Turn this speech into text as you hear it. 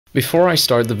Before I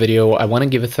start the video, I want to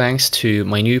give a thanks to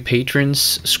my new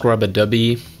patrons,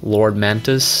 Scrubadubby, Lord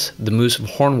Mantis, The Moose of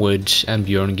Hornwood, and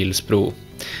Björn Gilsbro.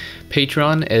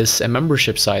 Patreon is a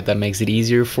membership site that makes it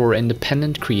easier for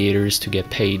independent creators to get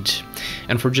paid.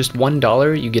 And for just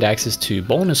 $1, you get access to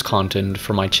bonus content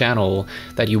from my channel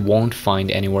that you won't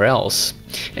find anywhere else.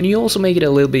 And you also make it a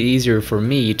little bit easier for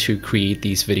me to create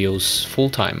these videos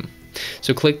full-time.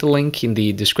 So click the link in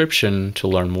the description to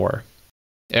learn more.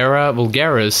 Era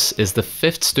Vulgaris is the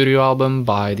fifth studio album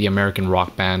by the American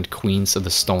rock band Queens of the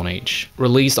Stone Age.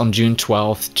 Released on June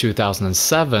 12,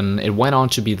 2007, it went on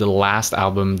to be the last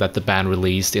album that the band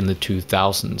released in the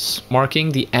 2000s,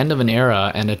 marking the end of an era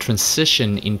and a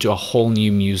transition into a whole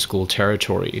new musical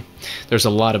territory. There's a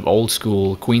lot of old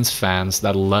school Queens fans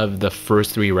that love the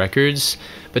first three records,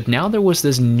 but now there was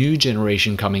this new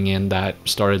generation coming in that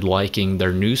started liking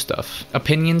their new stuff.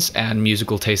 Opinions and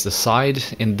musical taste aside,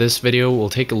 in this video we'll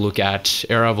take a look at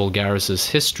Era Vulgaris'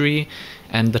 history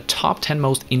and the top 10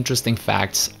 most interesting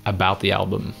facts about the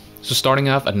album. So starting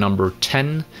off at number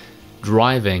 10,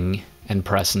 Driving and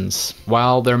Presence.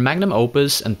 While their magnum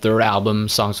opus and third album,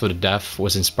 Songs for the Deaf,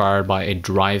 was inspired by a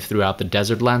drive throughout the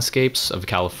desert landscapes of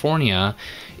California,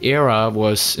 Era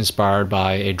was inspired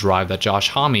by a drive that Josh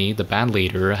Homme, the band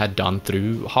leader, had done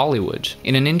through Hollywood.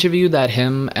 In an interview that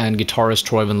him and guitarist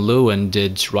Troy Van Leeuwen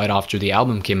did right after the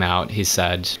album came out, he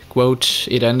said, quote,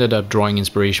 "It ended up drawing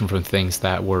inspiration from things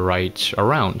that were right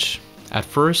around. At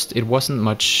first, it wasn't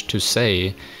much to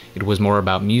say, it was more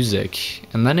about music,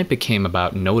 and then it became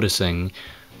about noticing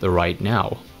the right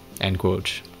now," end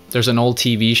quote. There's an old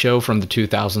TV show from the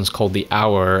 2000s called The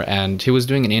Hour, and he was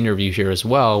doing an interview here as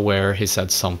well where he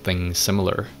said something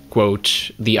similar.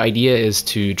 Quote, "The idea is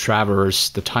to traverse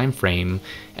the time frame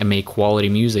and make quality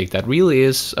music that really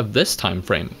is of this time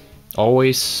frame,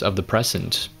 always of the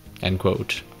present," end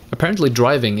quote. Apparently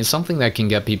driving is something that can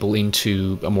get people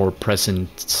into a more present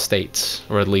state,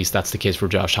 or at least that's the case for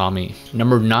Josh Homme.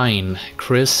 Number 9,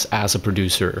 Chris as a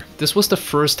producer. This was the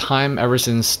first time ever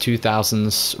since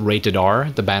 2000's Rated R,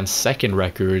 the band's second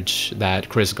record, that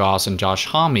Chris Goss and Josh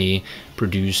Homme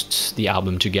produced the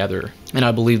album together. And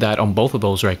I believe that on both of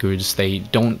those records, they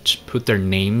don't put their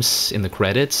names in the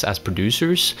credits as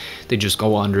producers, they just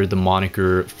go under the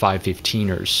moniker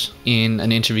 515ers. In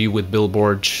an interview with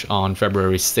Billboard on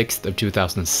February 6th of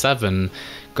 2007,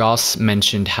 Goss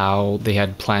mentioned how they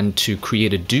had planned to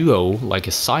create a duo, like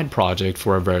a side project,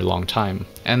 for a very long time.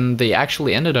 And they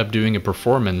actually ended up doing a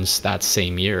performance that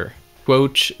same year.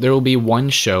 Quote, "There will be one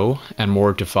show and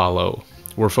more to follow.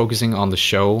 We're focusing on the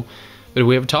show, but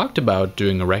we have talked about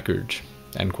doing a record,"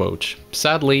 end quote.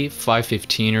 Sadly,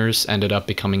 515ers ended up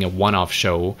becoming a one-off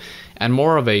show and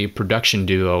more of a production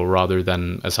duo rather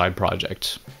than a side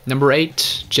project. Number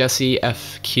 8, Jesse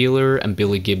F. Keeler and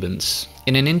Billy Gibbons.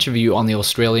 In an interview on the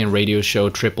Australian radio show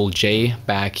Triple J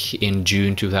back in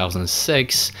June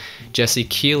 2006, Jesse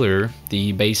Keeler,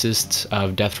 the bassist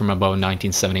of Death from Above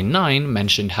 1979,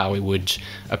 mentioned how he would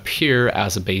appear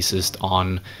as a bassist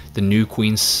on the new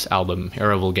Queens album,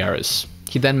 Era Vulgaris.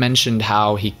 He then mentioned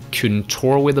how he couldn't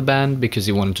tour with the band because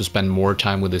he wanted to spend more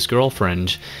time with his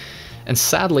girlfriend. And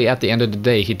sadly, at the end of the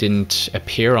day, he didn't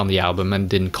appear on the album and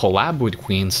didn't collab with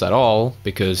Queens at all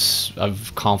because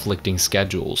of conflicting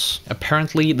schedules.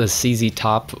 Apparently, the ZZ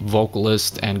Top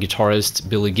vocalist and guitarist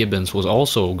Billy Gibbons was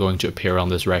also going to appear on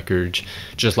this record,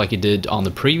 just like he did on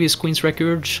the previous Queens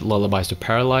record, Lullabies to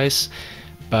Paralyze,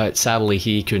 but sadly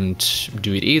he couldn't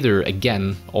do it either,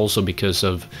 again, also because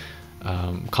of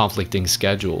conflicting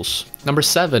schedules. Number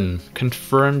 7,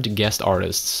 confirmed guest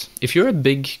artists. If you're a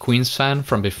big Queens fan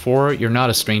from before, you're not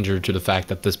a stranger to the fact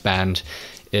that this band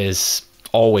is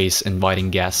always inviting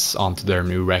guests onto their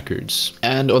new records.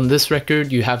 And on this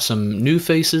record, you have some new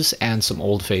faces and some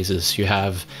old faces. You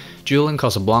have Julian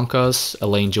Casablancas,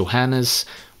 Elaine Johannes,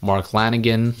 Mark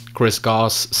Lanigan, Chris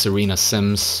Goss, Serena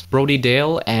Sims, Brody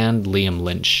Dale, and Liam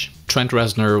Lynch. Trent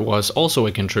Reznor was also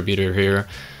a contributor here.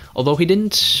 Although he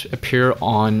didn't appear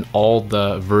on all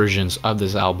the versions of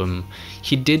this album,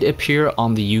 he did appear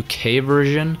on the UK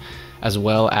version as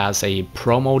well as a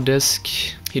promo disc.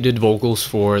 He did vocals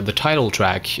for the title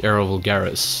track, Era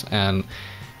Vulgaris, and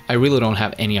I really don't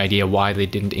have any idea why they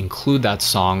didn't include that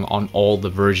song on all the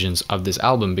versions of this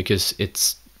album, because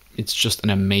it's just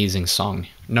an amazing song.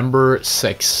 Number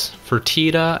 6,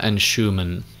 Fertitta and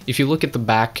Schumann. If you look at the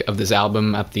back of this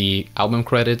album at the album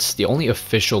credits, the only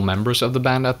official members of the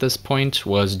band at this point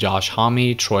was Josh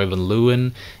Homme, Troy Van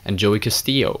Leeuwen, and Joey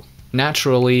Castillo.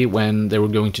 Naturally, when they were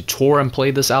going to tour and play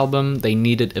this album, they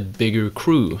needed a bigger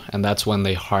crew, and that's when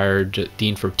they hired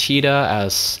Dean Fertitta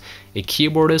as a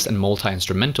keyboardist and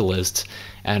multi-instrumentalist,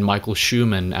 and Michael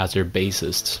Schumann as their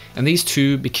bassist. And these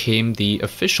two became the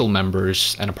official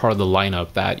members and a part of the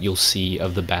lineup that you'll see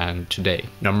of the band today.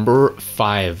 Number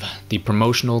 5, the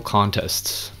promotional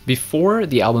contests. Before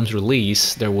the album's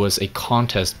release, there was a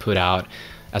contest put out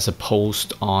as a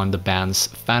post on the band's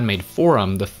fan-made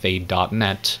forum,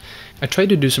 thefade.net. I tried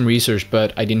to do some research,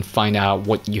 but I didn't find out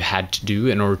what you had to do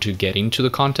in order to get into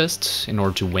the contest, in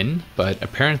order to win. But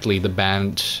apparently the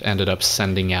band ended up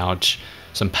sending out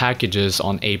some packages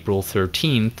on April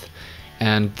 13th,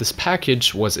 and this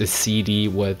package was a CD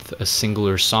with a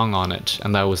singular song on it,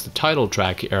 and that was the title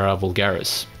track, Era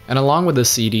Vulgaris. And along with the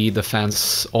CD, the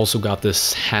fans also got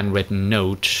this handwritten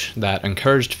note that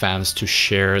encouraged fans to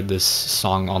share this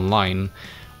song online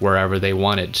wherever they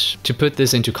wanted. To put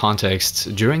this into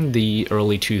context, during the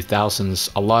early 2000s,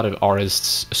 a lot of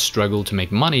artists struggled to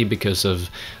make money because of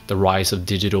the rise of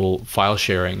digital file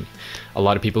sharing. A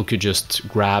lot of people could just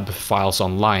grab files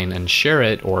online and share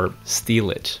it or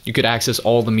steal it. You could access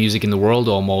all the music in the world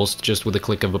almost just with a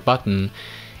click of a button,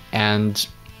 and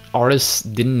artists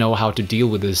didn't know how to deal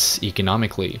with this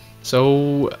economically.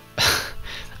 So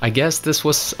I guess this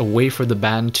was a way for the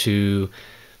band to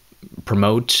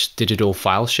promote digital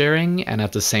file sharing and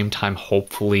at the same time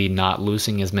hopefully not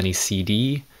losing as many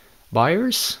CD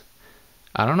buyers?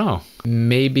 I don't know.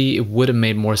 Maybe it would have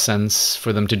made more sense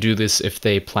for them to do this if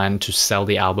they planned to sell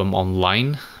the album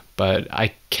online, but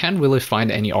I can't really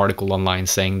find any article online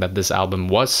saying that this album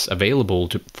was available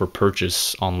for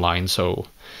purchase online, so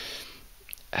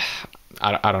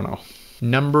I don't know.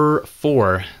 Number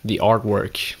 4, the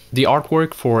artwork. The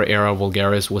artwork for Era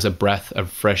Vulgaris was a breath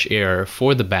of fresh air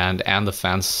for the band and the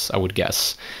fans, I would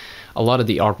guess. A lot of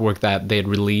the artwork that they had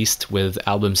released with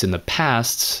albums in the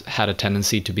past had a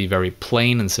tendency to be very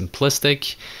plain and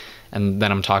simplistic, and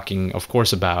then I'm talking, of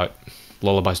course, about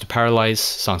Lullabies to Paralyze,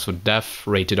 Songs for the Deaf,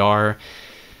 Rated R.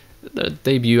 The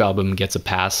debut album gets a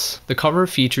pass. The cover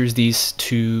features these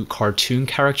 2 cartoon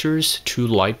characters, 2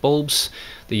 light bulbs.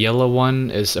 The yellow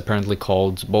one is apparently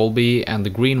called Bulby, and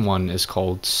the green one is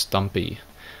called Stumpy.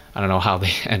 I don't know how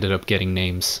they ended up getting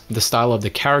names. The style of the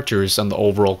characters and the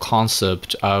overall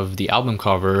concept of the album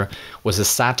cover was a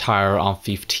satire on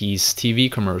 50s TV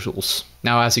commercials.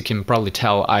 Now, as you can probably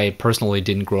tell, I personally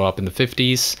didn't grow up in the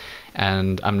 50s,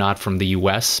 and I'm not from the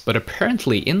US, but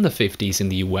apparently in the 50s in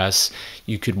the US,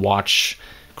 you could watch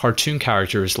cartoon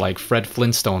characters like Fred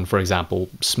Flintstone, for example,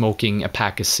 smoking a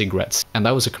pack of cigarettes. And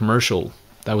that was a commercial.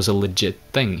 That was a legit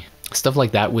thing. Stuff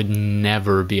like that would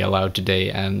never be allowed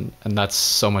today, and that's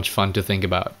so much fun to think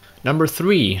about. Number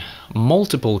 3,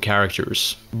 multiple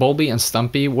characters. Bulby and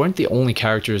Stumpy weren't the only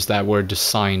characters that were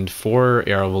designed for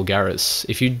Era Vulgaris.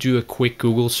 If you do a quick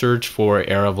Google search for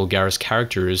Era Vulgaris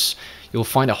characters, you'll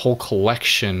find a whole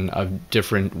collection of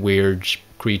different weird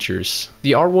creatures.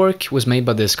 The artwork was made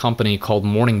by this company called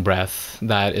Morning Breath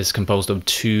that is composed of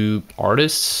 2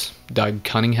 artists, Doug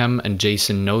Cunningham and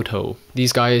Jason Noto.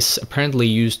 These guys apparently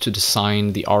used to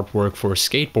design the artwork for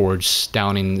skateboards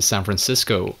down in San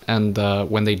Francisco, and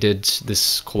when they did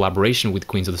this collaboration with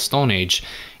Queens of the Stone Age,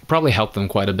 it probably helped them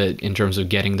quite a bit in terms of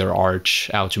getting their art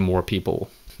out to more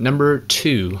people. Number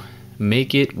 2,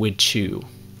 Make It With Chew.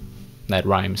 That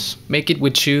rhymes. Make It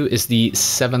With Chew is the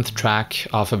 7th track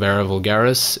off of Era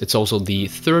Vulgaris. It's also the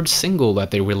 3rd single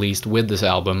that they released with this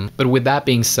album, but with that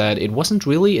being said, it wasn't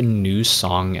really a new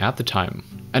song at the time.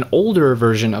 An older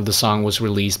version of the song was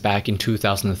released back in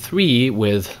 2003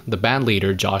 with the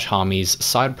bandleader Josh Homme's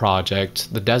side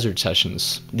project, The Desert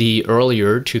Sessions. The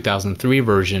earlier 2003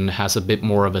 version has a bit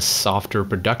more of a softer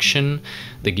production.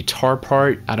 The guitar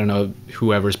part, I don't know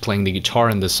whoever's playing the guitar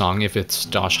in this song, if it's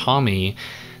Josh Homme.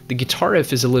 The guitar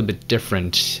riff is a little bit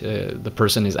different. The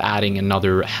person is adding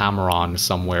another hammer-on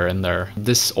somewhere in there.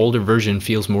 This older version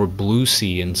feels more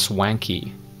bluesy and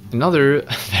swanky. Another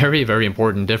very, very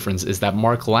important difference is that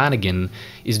Mark Lanegan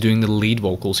is doing the lead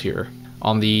vocals here.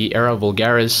 On the Era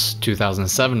Vulgaris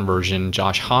 2007 version,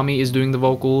 Josh Homme is doing the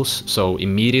vocals, so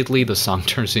immediately the song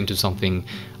turns into something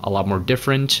a lot more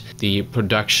different. The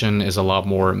production is a lot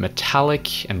more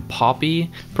metallic and poppy.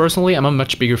 Personally, I'm a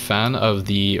much bigger fan of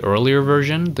the earlier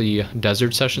version, the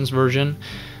Desert Sessions version.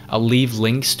 I'll leave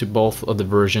links to both of the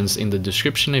versions in the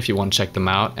description if you want to check them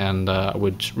out, and I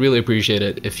would really appreciate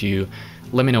it if you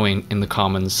let me know in the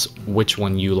comments which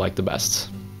one you like the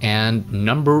best. And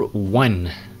number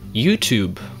 1.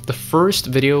 YouTube. The first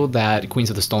video that Queens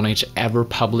of the Stone Age ever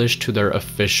published to their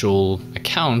official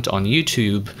account on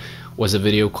YouTube was a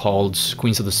video called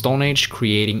Queens of the Stone Age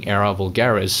Creating Era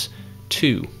Vulgaris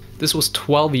 2. This was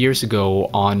 12 years ago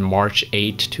on March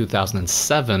 8,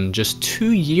 2007, just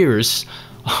 2 years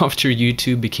after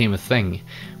YouTube became a thing,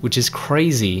 which is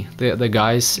crazy. The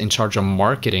guys in charge of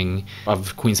marketing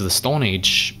of Queens of the Stone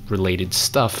Age related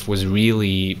stuff was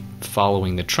really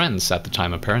following the trends at the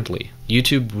time, apparently.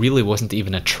 YouTube really wasn't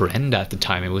even a trend at the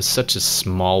time, it was such a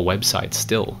small website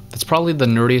still. That's probably the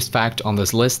nerdiest fact on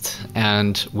this list,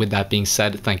 and with that being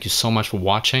said, thank you so much for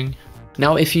watching.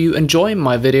 Now, if you enjoy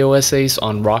my video essays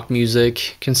on rock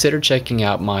music, consider checking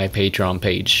out my Patreon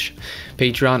page.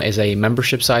 Patreon is a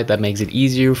membership site that makes it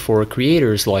easier for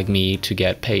creators like me to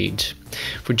get paid.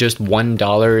 For just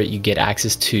 $1, you get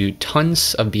access to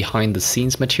tons of behind the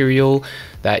scenes material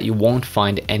that you won't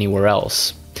find anywhere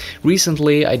else.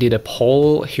 Recently, I did a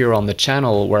poll here on the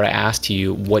channel where I asked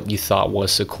you what you thought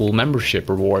was a cool membership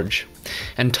reward.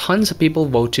 And tons of people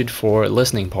voted for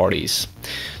listening parties.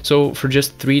 So for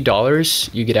just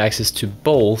 $3, you get access to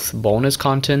both bonus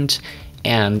content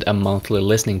and a monthly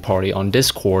listening party on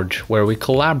Discord where we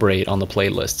collaborate on the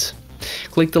playlists.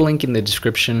 Click the link in the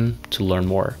description to learn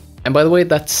more. And by the way,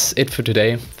 that's it for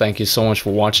today. Thank you so much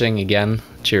for watching again.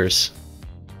 Cheers.